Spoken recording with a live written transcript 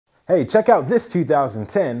Hey, check out this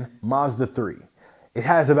 2010 Mazda 3. It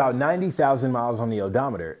has about 90,000 miles on the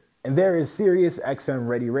odometer, and there is Sirius XM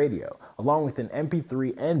ready radio, along with an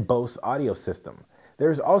MP3 and Bose audio system. There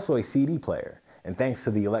is also a CD player, and thanks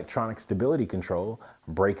to the electronic stability control,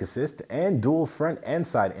 brake assist, and dual front and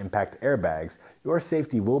side impact airbags, your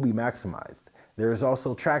safety will be maximized. There is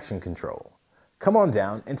also traction control. Come on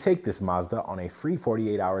down and take this Mazda on a free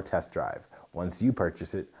 48-hour test drive. Once you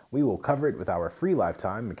purchase it, we will cover it with our free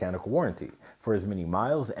lifetime mechanical warranty for as many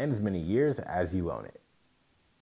miles and as many years as you own it.